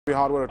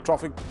Bihar, where a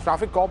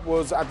traffic cop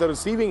was at the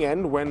receiving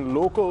end when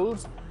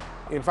locals,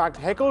 in fact,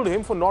 heckled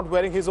him for not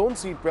wearing his own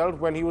seatbelt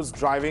when he was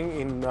driving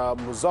in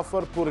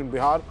Muzaffarpur in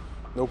Bihar.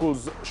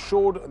 Locals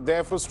showed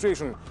their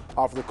frustration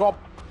after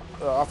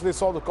they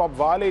saw the cop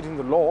violating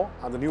the law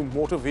and the new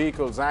Motor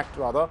Vehicles Act.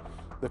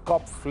 The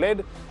cop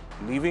fled,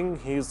 leaving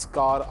his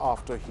car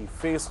after he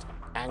faced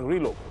angry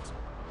locals.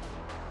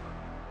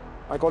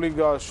 My colleague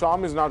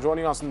Sham is now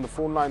joining us in the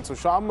phone line. So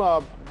Sham,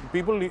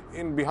 people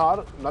in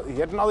Bihar,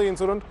 yet another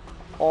incident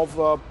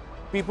of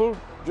people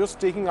just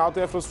taking out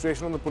their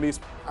frustration on the police,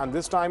 and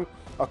this time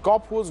a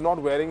cop who was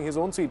not wearing his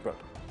own seatbelt.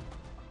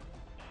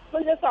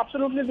 Well, yes,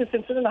 absolutely. This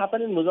incident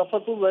happened in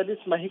Muzaffarpur, where this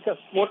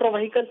motor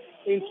vehicle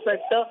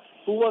inspector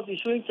who was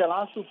issuing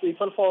challans to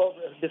people for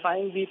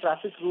defying the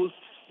traffic rules.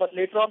 But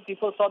later on,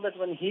 people saw that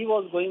when he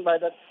was going by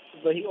that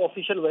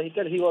official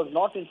vehicle, he was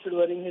not instead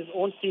wearing his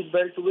own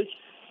seatbelt, to which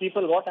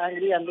people got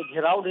angry and they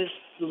gherowed his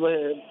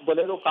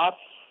Bolero car.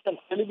 Can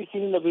clearly be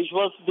seen in the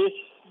visuals.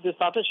 They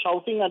started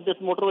shouting at this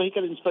motor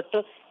vehicle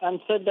inspector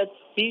and said that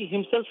he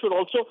himself should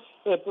also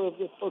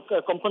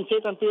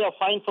compensate and pay a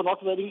fine for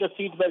not wearing the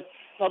seat belt.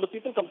 Now the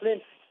people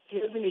complained he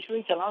has been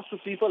issuing challans to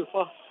people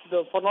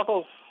for not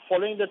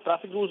following the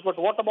traffic rules. But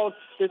what about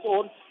this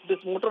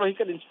motor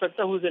vehicle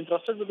inspector who is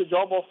entrusted with the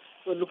job of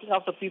looking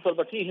after people,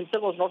 but he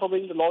himself was not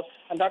obeying the laws,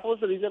 and that was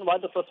the reason why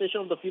the frustration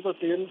of the people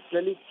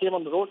clearly came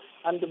on the road,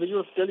 and the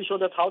visuals clearly show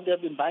that how they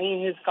have been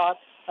banging his car,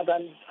 and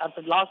then at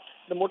the last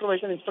the motor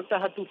vehicle inspector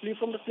had to flee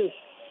from the place.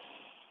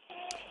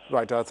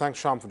 Right, thanks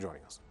Sham for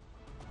joining us.